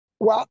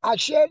Well, I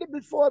shared it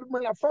before.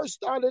 When I first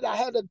started, I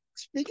had a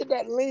speaker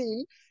that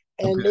leaned,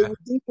 and they Okay. were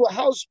these were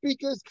house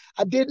speakers.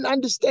 I didn't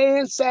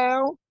understand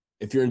sound.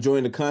 If you're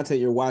enjoying the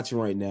content you're watching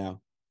right now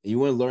and you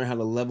want to learn how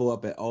to level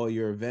up at all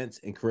your events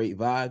and create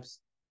vibes,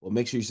 well,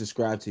 make sure you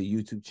subscribe to the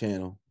YouTube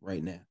channel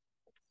right now.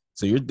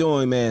 So you're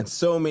doing, man,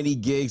 so many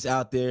gigs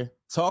out there.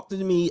 Talk to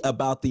me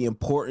about the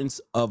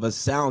importance of a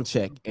sound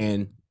check.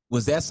 And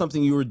was that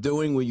something you were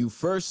doing when you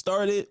first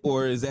started,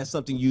 or is that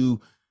something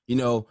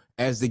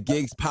as the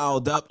gigs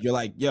piled up, you're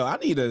like, yo, I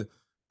need to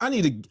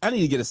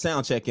get a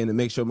sound check in to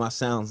make sure my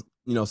sounds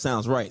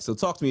right. So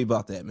talk to me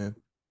about that, man.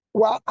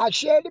 Well, I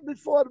shared it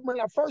before. When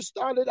I first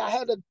started, I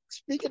had a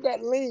speaker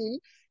that leaned,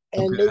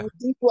 and Okay.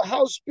 these were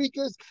house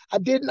speakers. I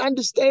didn't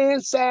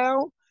understand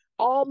sound.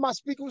 All my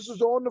speakers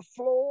was on the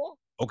floor.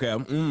 Okay.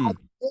 I,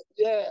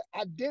 yeah,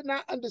 I did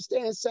not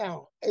understand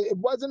sound. It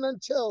wasn't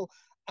until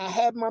I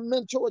had my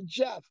mentor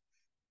Jeff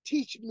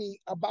teach me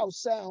about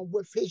sound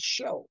with his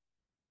show.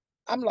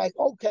 I'm like,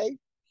 okay.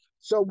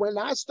 So when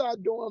I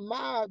started doing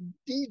my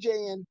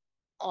DJing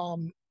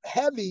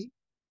heavy,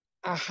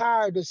 I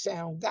hired a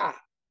sound guy.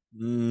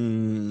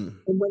 And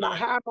when I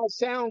hire my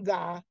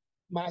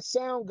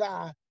sound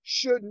guy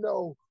should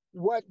know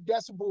what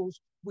decibels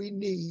we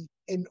need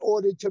in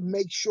order to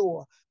make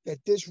sure that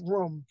this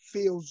room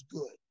feels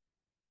good.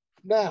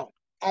 Now,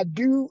 I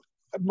do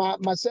my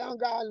sound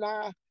guy and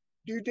I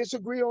do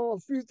disagree on a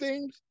few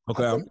things. I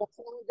Okay. think my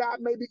sound guy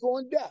may be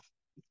going deaf.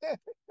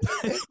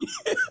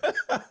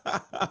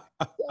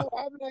 So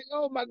I'm like,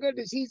 oh my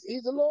goodness, he's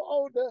a little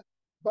older,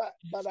 but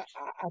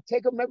I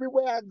take him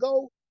everywhere I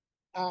go.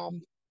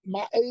 Um,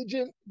 my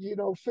agent,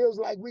 feels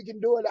like we can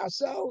do it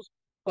ourselves,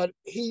 but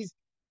he's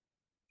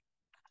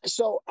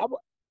so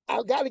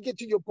I got to get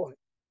to your point.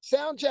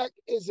 Sound check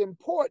is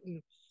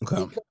important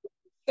Okay. because if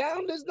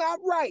sound is not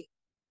right.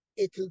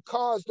 It could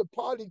cause the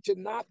party to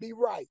not be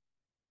right.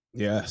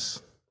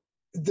 Yes.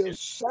 The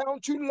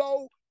sound too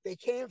low, they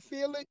can't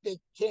feel it, they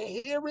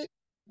can't hear it.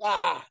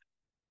 Ah,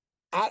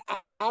 I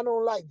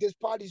don't like this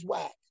party's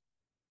whack.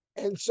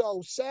 And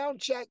so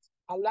sound check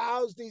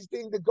allows these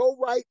things to go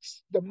right.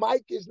 The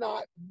mic is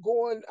not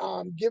going,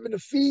 giving the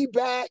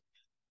feedback,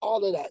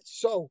 all of that.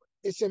 So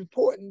it's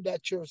important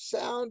that your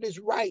sound is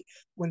right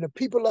when the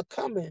people are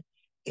coming.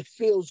 It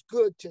feels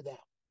good to them.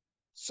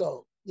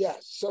 So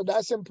yes, so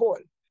that's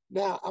important.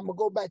 Now I'm gonna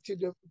go back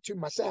to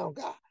my sound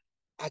guy.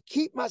 I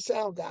keep my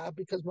sound guy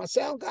because my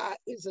sound guy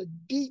is a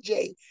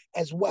DJ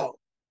as well.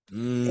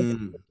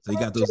 And So you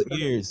got those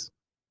ears.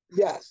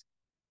 yes.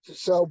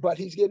 So, but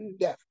he's getting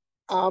deaf.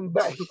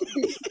 But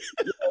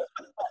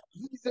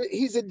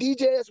he's a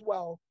DJ as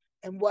well.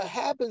 And what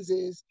happens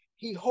is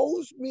he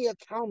holds me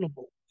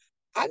accountable.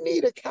 I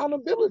need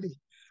accountability.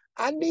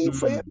 I need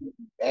for him, Mm.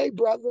 hey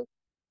brother,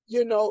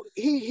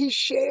 he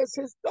shares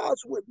his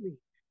thoughts with me.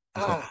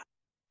 Okay. Ah,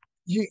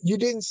 you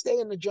didn't stay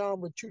in the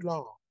genre too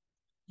long.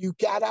 You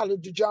got out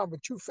of the genre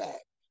too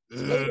fast.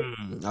 Stay there.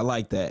 I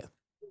like that.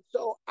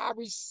 So I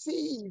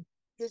receive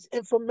this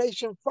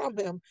information from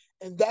him,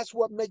 and that's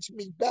what makes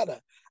me better.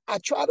 I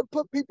try to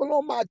put people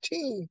on my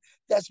team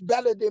that's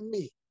better than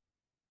me,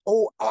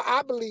 or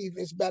I believe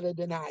is better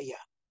than I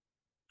am,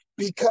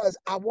 because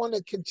I want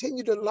to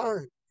continue to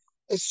learn.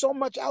 There's so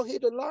much out here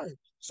to learn.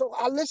 So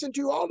I listen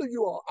to all of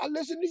you all. I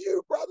listen to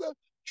you, brother. I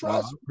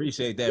Trust me.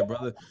 appreciate that,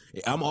 brother.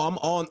 I'm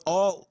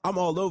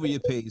all over your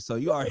page, so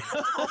you are.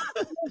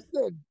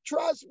 Listen,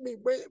 trust me.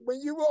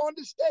 When you were on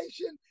the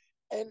station,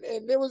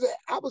 and there was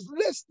I was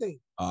listening.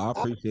 I I,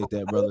 appreciate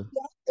that, brother.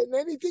 and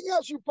anything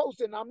else you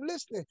posted, I'm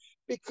listening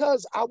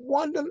because I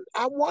want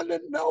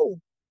to know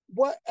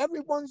what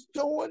everyone's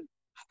doing.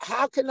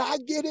 How can I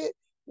get it?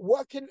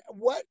 What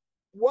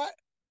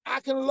I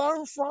can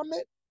learn from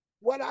it?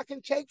 What I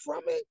can take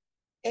from it?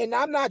 And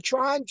I'm not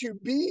trying to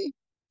be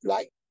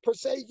like per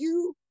se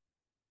you,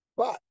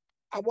 but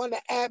I want to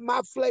add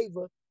my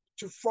flavor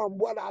to from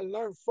what I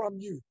learned from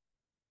you.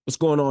 What's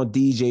going on,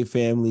 DJ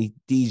family?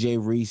 DJ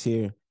Reese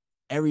here.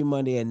 Every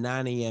Monday at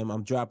 9 a.m.,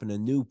 I'm dropping a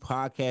new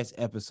podcast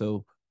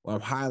episode where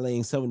I'm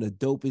highlighting some of the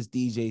dopest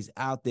DJs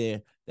out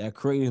there that are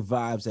creating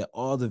vibes at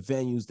all the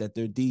venues that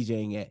they're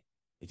DJing at.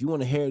 If you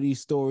want to hear these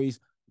stories,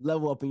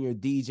 level up in your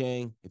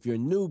DJing. If you're a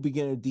new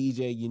beginner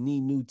DJ, you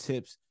need new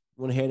tips.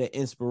 You want to hear the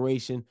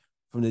inspiration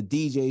from the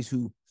DJs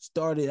who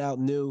started out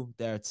new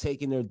that are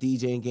taking their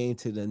DJing game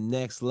to the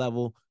next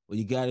level. Well,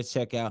 you got to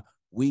check out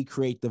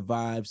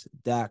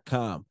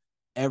WeCreateTheVibes.com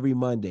every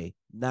Monday,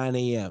 9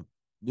 a.m.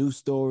 New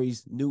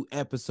stories, new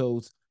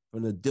episodes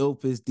from the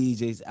dopest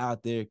DJs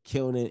out there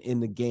killing it in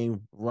the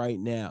game right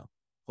now.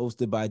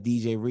 Hosted by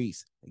DJ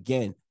Reese.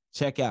 Again,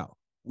 check out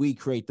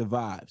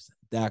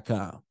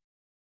WeCreateTheVibes.com.